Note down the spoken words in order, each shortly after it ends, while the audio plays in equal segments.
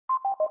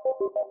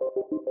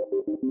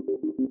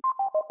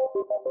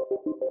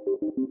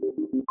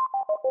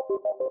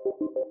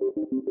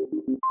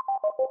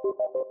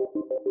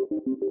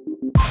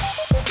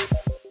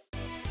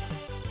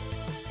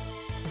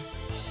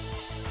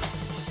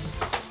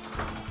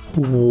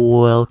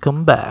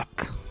Welcome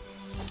back.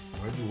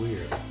 Why'd you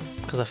weird?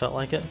 Because I felt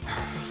like it.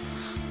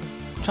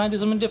 I'm trying to do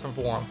something different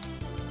for him.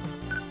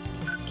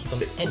 Keep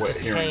him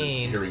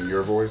entertained. What, hearing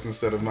your voice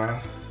instead of mine?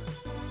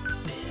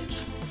 Bitch.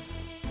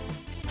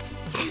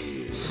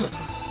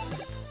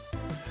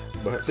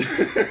 But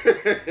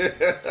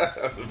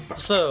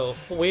So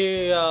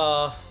we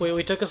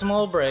took a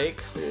small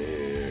break, yeah.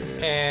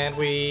 and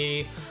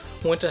we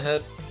went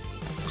ahead.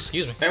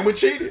 Excuse me. And we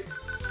cheated.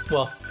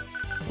 Well,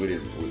 We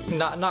didn't. We,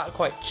 not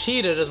quite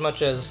cheated as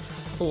much as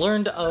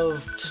learned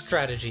of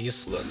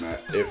strategies. look,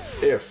 Matt.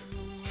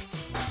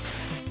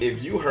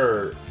 If you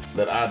heard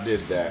that I did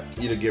that,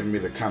 you'd have given me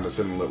the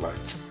condescending look, like,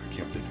 I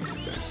can't believe you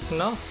did that.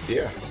 No.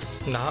 Yeah.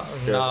 No,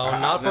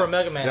 not for a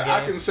Mega Man game.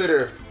 I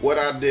consider what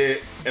I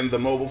did in the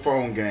mobile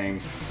phone game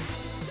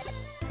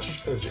a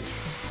strategy.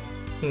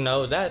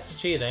 No, that's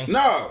cheating.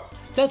 No.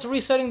 That's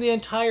resetting the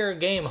entire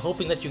game,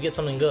 hoping that you get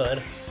something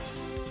good.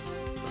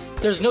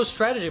 There's no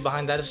strategy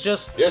behind that. It's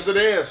just Yes, it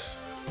is.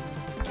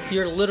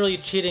 you're literally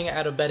cheating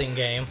at a betting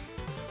game.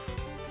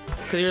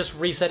 Because you're just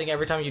resetting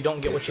every time you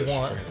don't get what you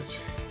want. Strategy.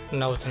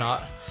 No, it's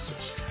not. It's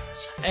a strategy.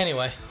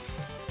 Anyway,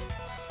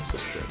 It's a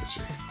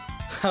strategy.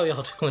 how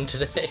y'all doing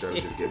today? It's a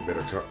strategy to get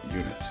better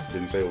units.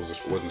 Didn't say it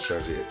wasn't a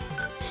strategy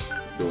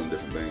at doing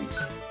different things.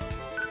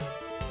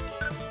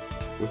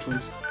 Which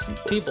one's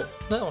T-bolt.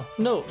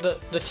 No,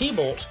 the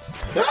T-bolt.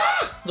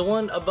 Ah! The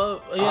one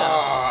above. Yeah.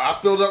 I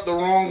filled up the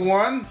wrong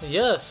one.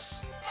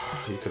 Yes.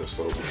 You could have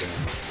slowed me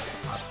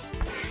down.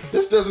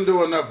 This doesn't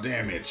do enough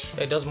damage.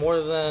 It does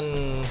more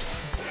than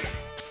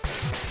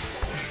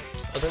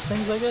other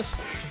things, I guess.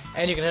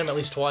 And you can hit him at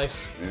least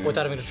twice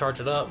without having to charge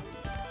it up.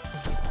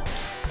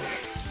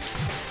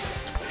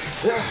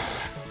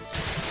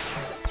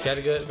 You had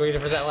to get ready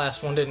for that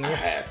last one, didn't I you?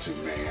 had to,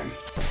 man.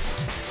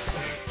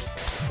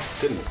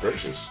 Goodness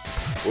gracious.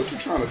 What you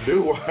trying to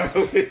do, Wily?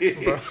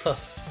 Bruh.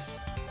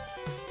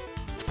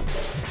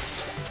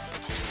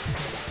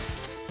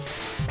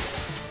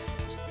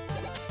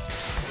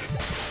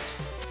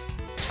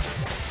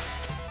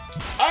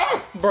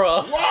 Ah!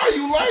 Bruh. Why are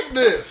you like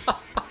this?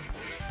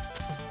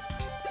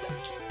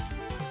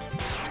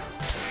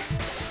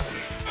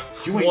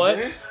 You ain't What?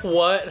 dead?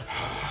 What?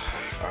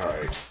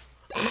 Alright.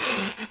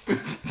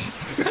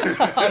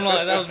 I'm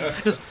like, that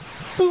was just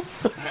boop,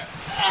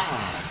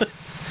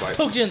 It's like,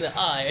 poked you in the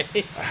eye.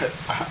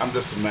 I'm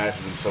just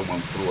imagining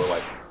someone threw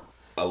like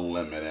a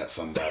lemon at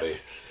somebody.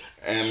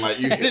 And like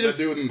you hit the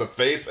dude in the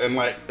face and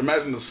like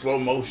imagine the slow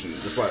motion.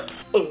 Just like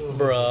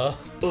Bruh.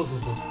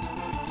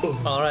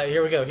 Alright,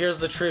 here we go. Here's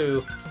the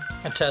true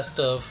test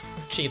of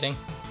cheating.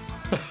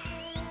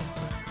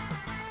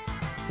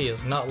 He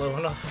is not low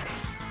enough.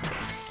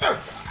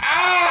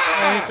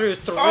 And he threw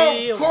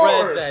 3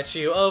 reds at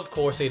you. Of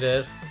course he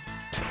did.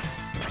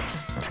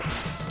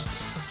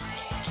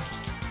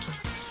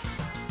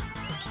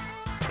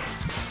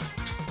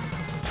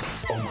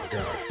 oh my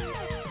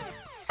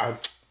god.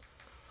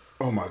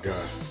 Oh my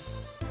god.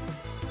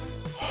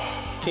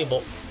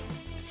 T-bolt.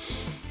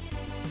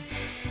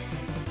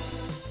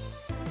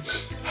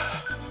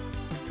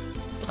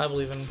 I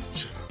believe in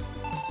Shut up.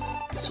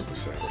 I'm super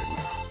sad right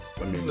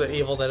now. Let me the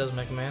evil that is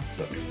Mega Man.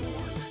 Let me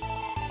mourn.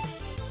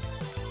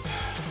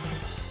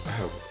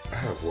 I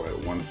have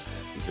what,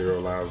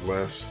 0 lives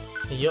left?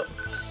 Yep.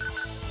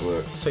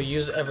 Look. So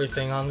use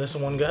everything on this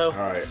one go.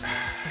 Alright.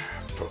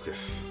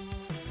 Focus.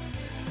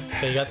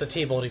 Okay, you got the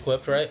T-bolt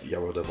equipped, right?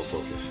 Yellow double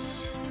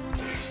focus.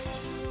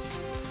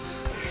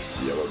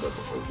 Yellow double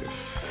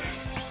focus.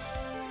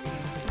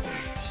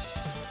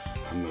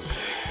 I'm gonna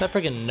That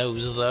friggin'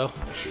 nose, though.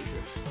 shoot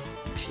this.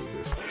 I'm gonna shoot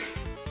this.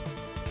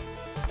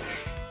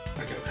 I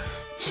got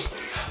this.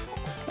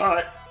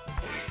 Alright.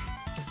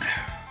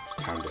 It's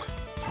time to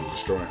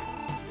destroy him.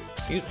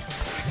 Excuse me.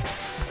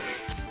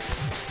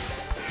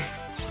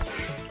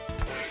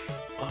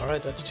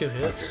 Alright, that's 2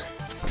 hits. Okay.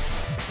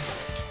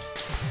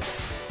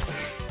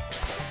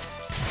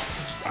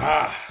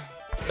 Ah!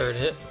 3rd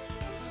hit.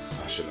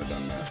 I shouldn't have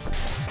done that.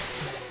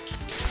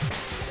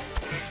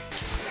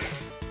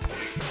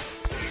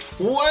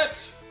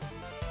 What?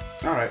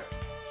 Alright.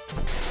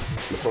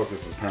 The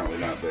focus is apparently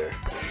not there.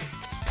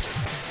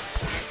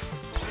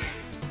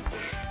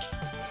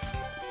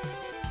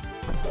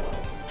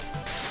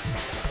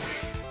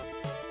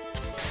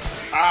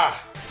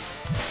 Ah!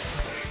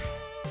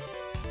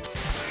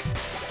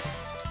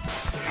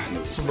 I knew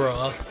this.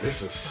 Bruh.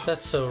 This is...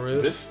 That's so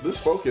rude. This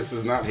focus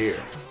is not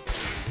here.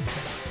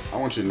 I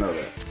want you to know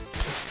that.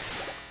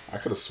 I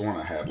could have sworn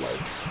I had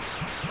like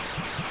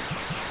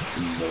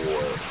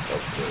more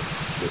of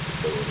this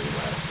ability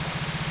last time.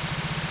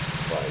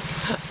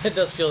 Like It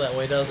does feel that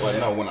way, doesn't it?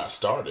 no, when I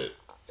started,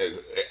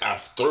 I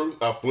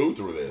flew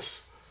through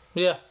this.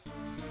 Yeah.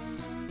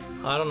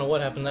 I don't know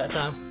what happened that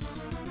time.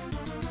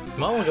 You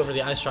might want to go for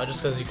the ice shot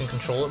just because you can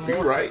control it more.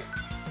 You're right.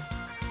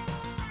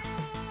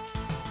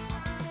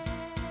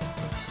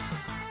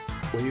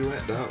 Where you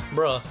at, dog?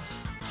 Bruh.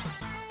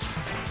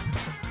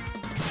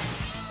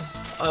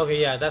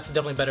 Okay, yeah, that's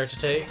definitely better to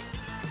take.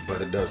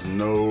 But it does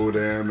no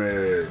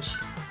damage.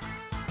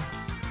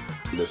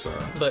 This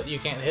But you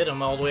can't hit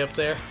him all the way up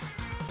there.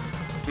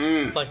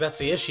 Like, that's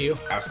the issue.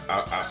 I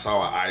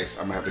saw an ice.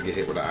 I'm gonna have to get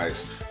hit with the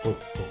ice. Oh,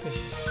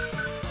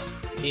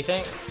 oh.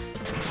 E-tank?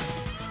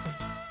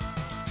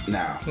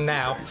 Now.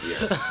 Now.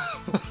 Yes.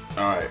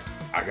 Alright.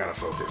 I gotta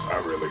focus. I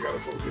really gotta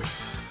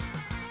focus.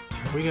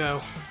 Here we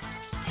go.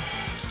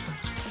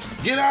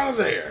 Get out of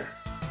there!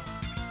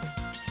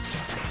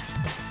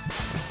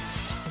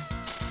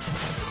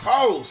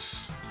 Oh!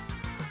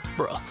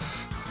 Bruh.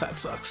 That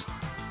sucks.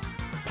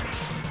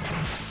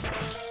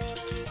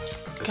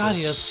 God,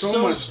 he does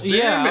so much damage.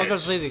 Yeah, I was gonna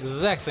say the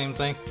exact same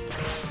thing.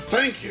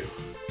 Thank you.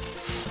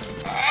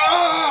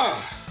 Ah!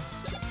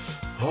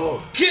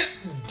 Oh, get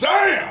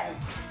down!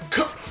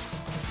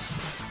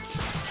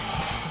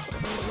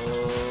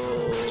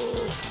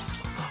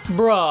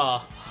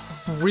 Bruh.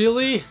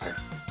 Really?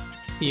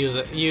 Use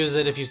it. Use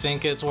it if you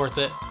think it's worth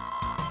it.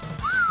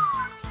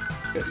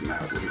 If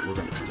not, we're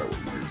gonna come back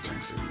with more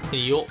tanks anyway.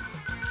 Yup.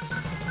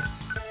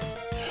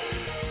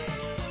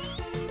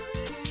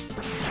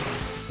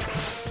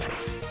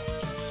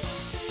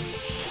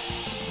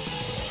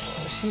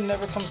 He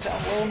never comes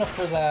down low enough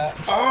for that.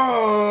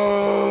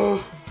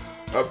 Oh!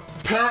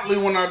 Apparently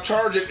when I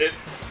charge it,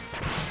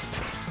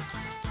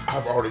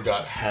 I've already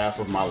got half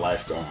of my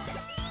life gone.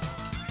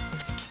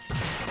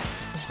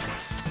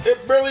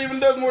 It barely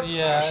even does more.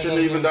 Yeah, I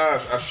shouldn't even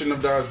dodge. I shouldn't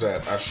have dodged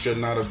that. I should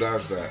not have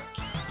dodged that.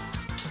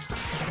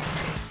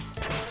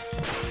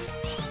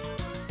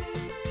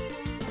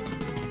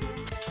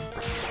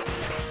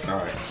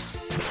 Alright.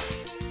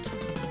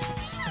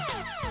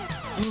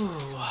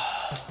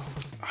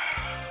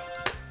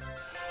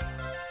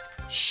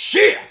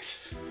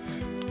 Shit!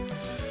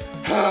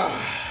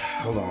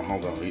 Hold on.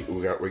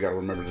 We got to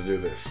remember to do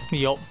this.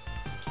 Yup.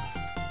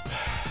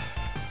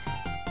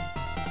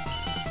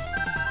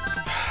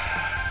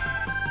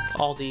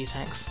 All the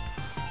tanks.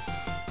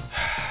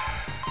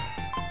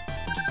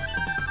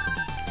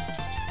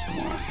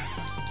 One.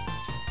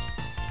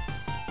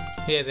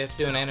 Yeah, they have to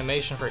do an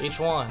animation for each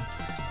one. We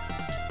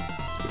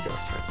gotta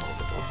fight all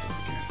the bosses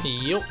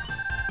again. Yup.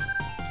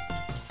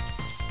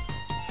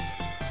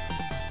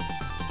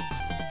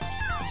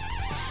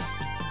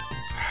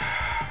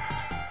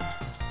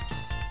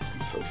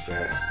 I'm so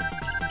sad.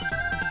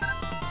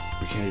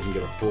 We can't even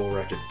get a full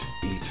rack of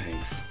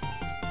E-tanks.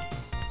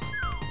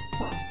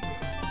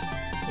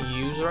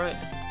 Use right.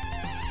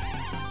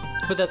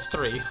 But that's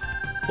 3,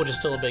 which is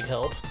still a big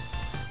help.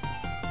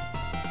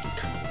 I'm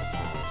kind of gonna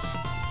pause.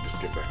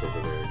 Just get back over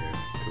there again,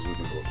 because we've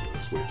been going through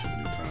this way too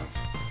many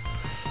times.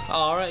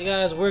 Alright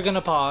guys, we're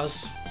gonna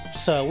pause.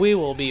 So we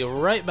will be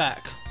right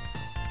back.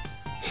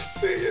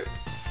 See ya.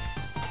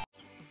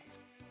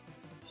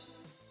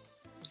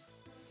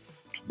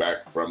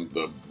 Back from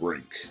the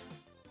brink.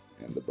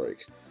 And the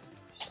break.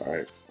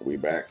 Alright, we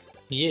back.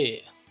 Yeah.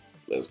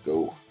 Let's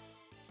go.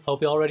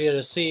 Hope y'all ready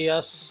to see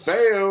us.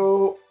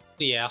 Fail!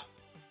 Yeah.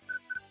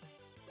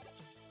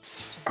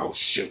 Oh,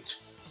 shoot.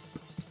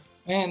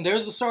 And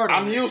there's the starter.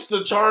 I'm used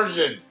to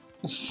charging.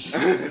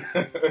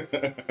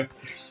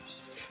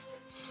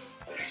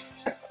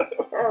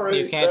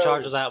 You can't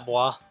charge with that,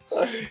 boy.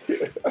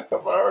 I've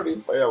already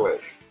failed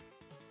it.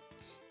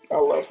 I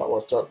love how I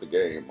start the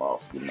game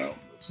off, you know,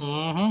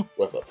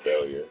 with a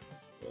failure.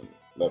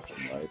 Left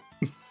and right.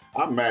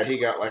 I'm mad he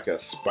got like a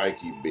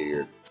spiky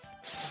beard.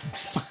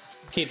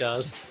 He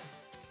does.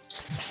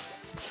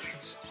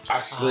 I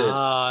slid.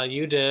 Ah,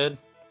 you did.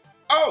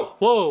 Oh!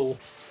 Whoa.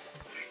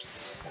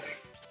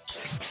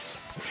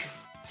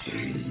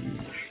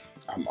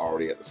 I'm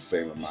already at the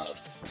same amount of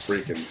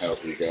freaking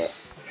health he got.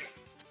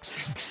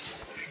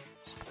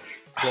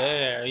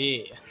 There,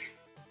 yeah.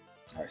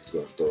 Alright, he's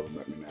gonna throw them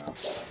at me now.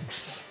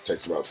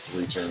 Takes about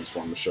 3 turns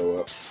for him to show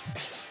up.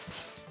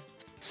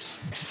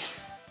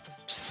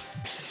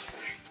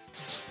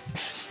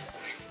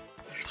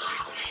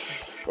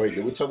 Wait,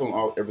 did we tell them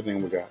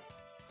everything we got?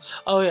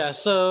 Oh yeah,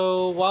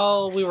 so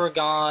while we were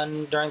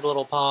gone during the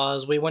little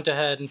pause, we went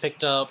ahead and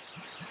picked up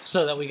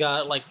so that we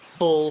got like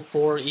full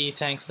 4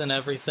 E-tanks and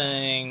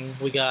everything.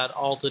 We got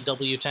all the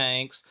W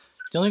tanks.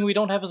 The only thing we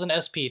don't have is an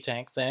SP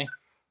tank thing,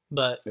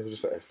 but... It was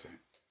just an S tank.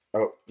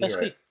 Oh, you're SP,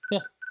 right. yeah.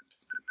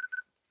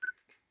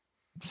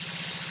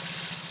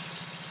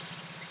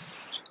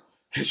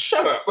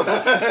 Shut up!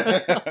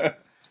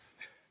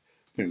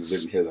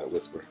 Didn't hear that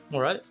whisper. All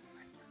right.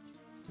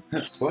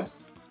 What?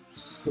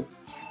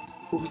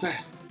 Who was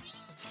that?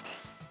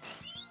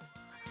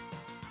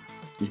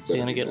 Is he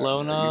gonna get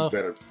low enough?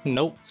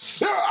 Nope.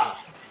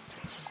 Ah!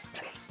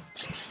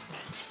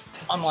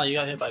 I'm like, you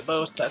got hit by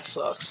both. That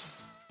sucks.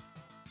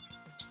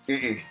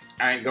 I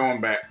ain't going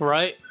back.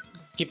 Right?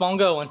 Keep on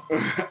going.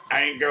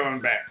 I ain't going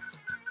back.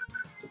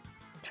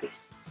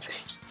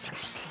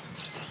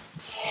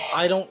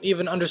 I don't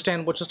even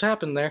understand what just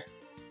happened there.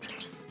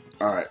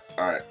 Alright.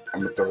 I'm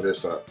gonna throw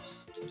this up.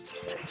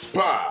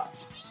 Bah!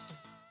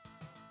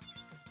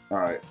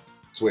 Alright.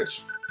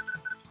 Switch.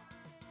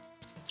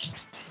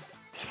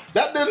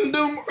 That didn't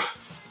do.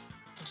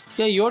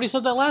 Yeah, you already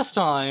said that last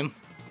time.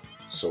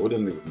 So it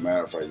didn't even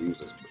matter if I use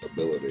this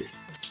ability.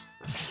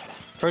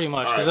 Pretty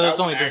much, because right, it's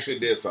only actually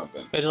did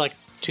something. It did like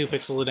 2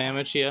 pixels of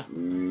damage, yeah.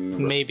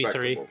 Maybe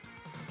 3.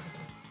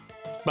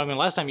 But I mean,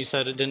 last time you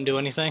said it didn't do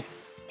anything.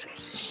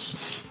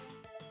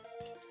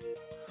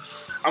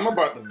 I'm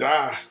about to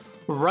die.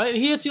 Right?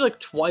 He hits you like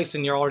twice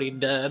and you're already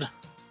dead.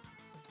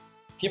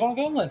 Keep on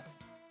going.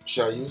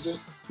 Should I use it?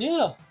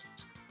 Yeah.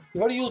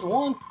 You already used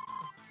 1.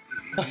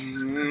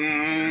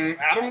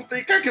 I don't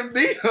think I can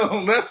beat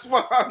him. That's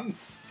why I'm...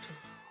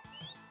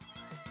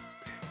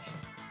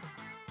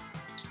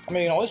 I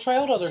mean, you can always try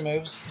out other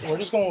moves. We're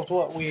just going with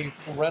what we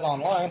read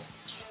online.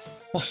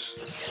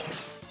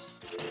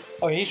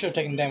 Oh, he should have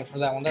taken damage for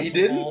that one. That's he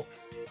didn't?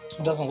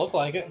 It doesn't look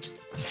like it.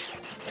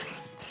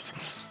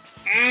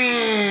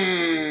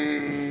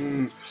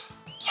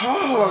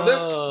 Oh,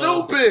 that's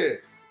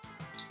stupid.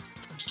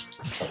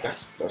 Oh,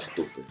 that's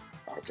stupid.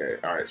 Okay,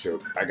 all right.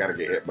 So I gotta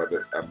get hit by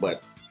this,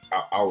 but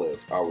I'll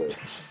live. I'll live.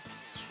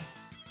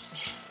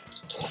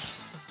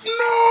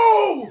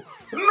 No!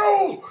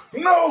 No!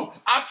 No!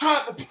 I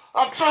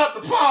tried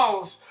to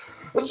pause.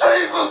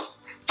 Jesus,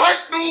 take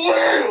the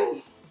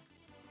wheel.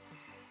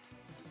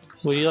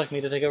 Would you like me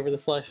to take over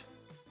this life?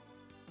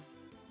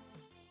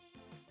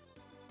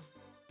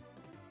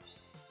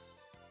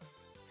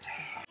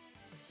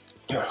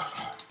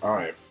 All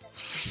right.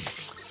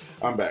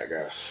 I'm back,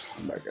 guys.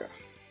 I'm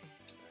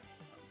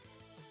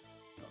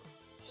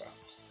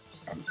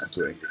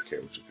too angry to care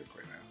what you think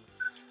right now.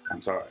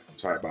 I'm sorry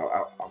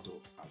about I'll do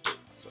it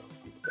myself.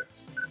 I'm the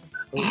best.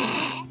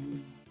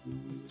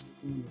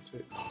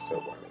 So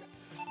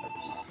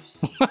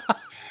Wily.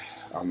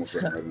 I almost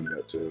ran right into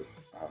that too.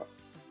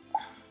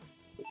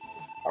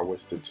 I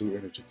wasted 2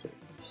 energy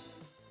tanks.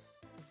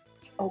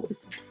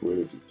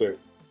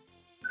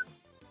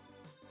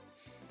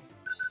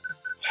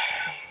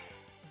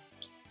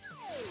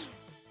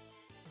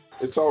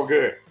 It's all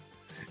good.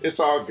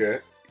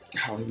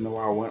 I don't even know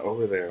why I went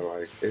over there.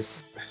 Like,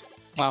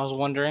 I was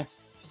wondering.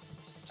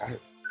 I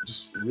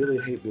just really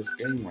hate this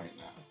game right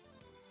now.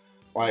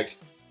 Like,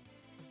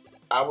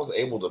 I was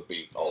able to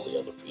beat all the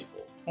other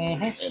people.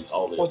 And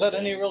all the Without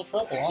any real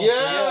trouble, huh?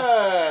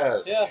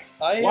 Yes! Yeah.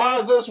 Why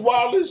is this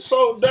Wily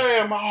so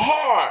damn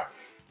hard?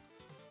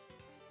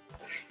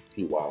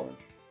 He wilding.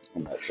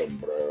 On that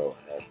sombrero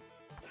hat.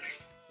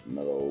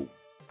 No.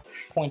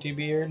 Pointy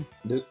beard.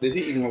 Did he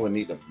even really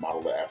need to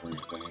model the after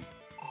anything?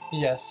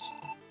 Yes.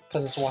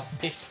 Because it's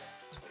Wily.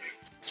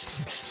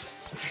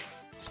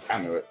 I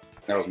knew it.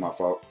 That was my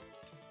fault.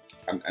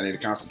 I need to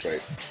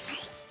concentrate.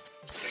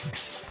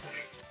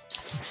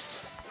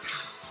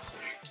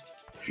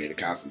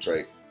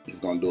 He's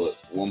gonna do it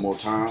one more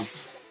time.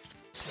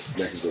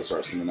 Then he's gonna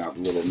start sending out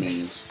little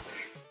minions.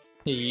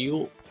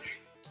 You.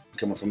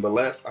 Coming from the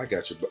left, I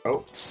got you.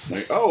 Oh,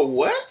 wait. Oh,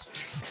 what?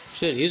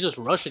 Shit, he's just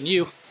rushing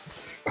you.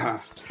 I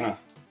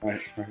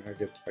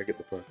get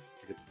the pun.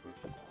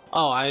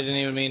 Oh, I didn't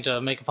even mean to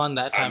make a pun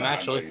that time,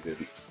 actually. I know you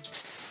didn't.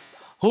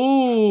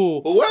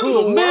 What in the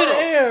world?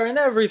 Mid-air and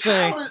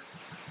everything.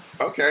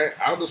 Okay,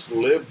 I'll just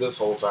live this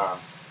whole time,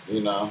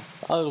 you know.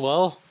 Oh,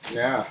 well.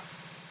 Yeah.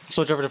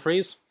 Switch over to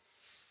freeze.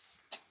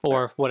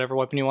 Or whatever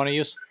weapon you want to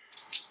use.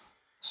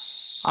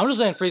 I'm just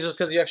saying freeze just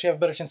because you actually have a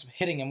better chance of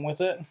hitting him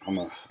with it.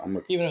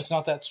 Even if it's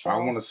not that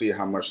strong. I want to see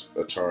how much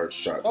a charge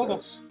shot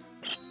does.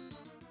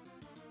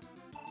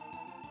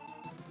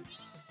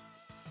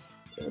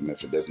 And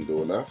if it doesn't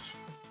do enough,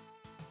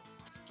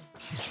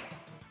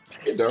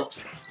 it don't.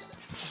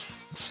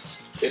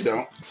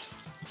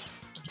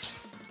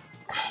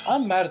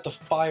 I'm mad at the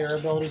fire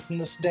abilities in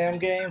this damn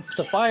game.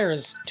 The fire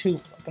is too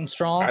fucking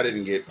strong. I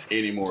didn't get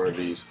any more of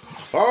these.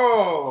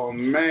 Oh,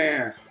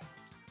 man.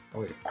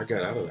 Oh, wait, I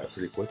got out of that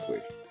pretty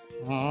quickly.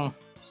 Dang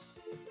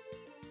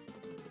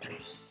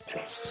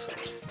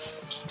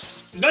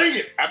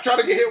it! I tried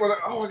to get hit with it.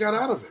 Oh, I got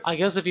out of it. I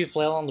guess if you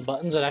flail on the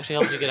buttons, it actually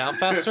helps you get out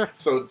faster.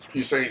 So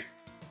you saying...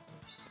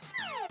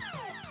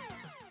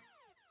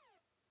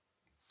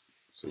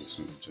 So you're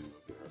saying Jingle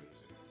get out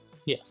easy?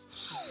 Yes.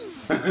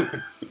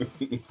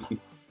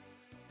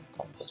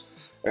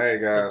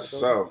 Hey guys,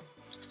 so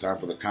it's time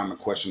for the common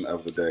question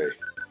of the day.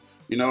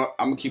 You know what?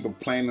 I'm gonna keep it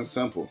plain and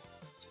simple.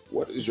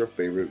 What is your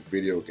favorite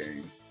video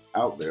game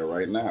out there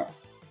right now?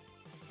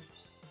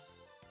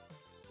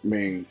 I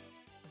mean,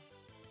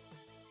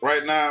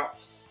 right now,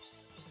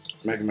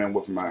 Mega Man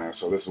whooping my ass,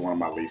 so this is one of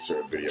my least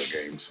favorite video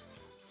games.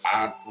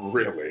 I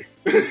really,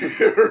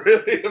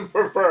 really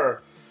prefer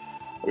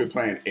we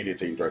playing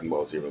anything Dragon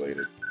Ball Z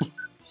related.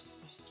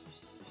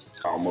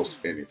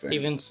 Almost anything.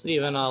 Even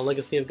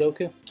Legacy of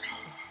Goku?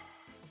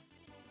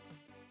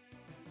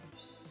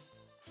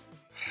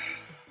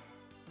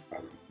 I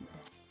don't know.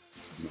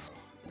 No.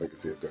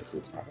 Legacy of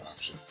Goku is not an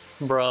option.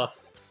 Bruh.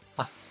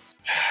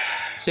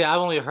 See, I've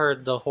only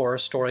heard the horror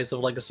stories of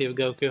Legacy of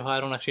Goku. I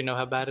don't actually know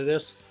how bad it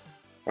is.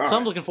 So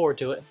I'm looking forward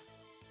to it.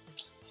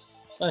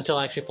 Until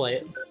I actually play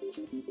it.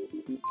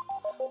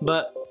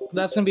 But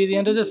that's going to be the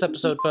end of this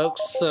episode,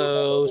 folks.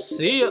 So,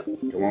 see ya.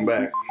 Come on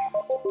back.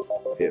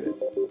 Hit it.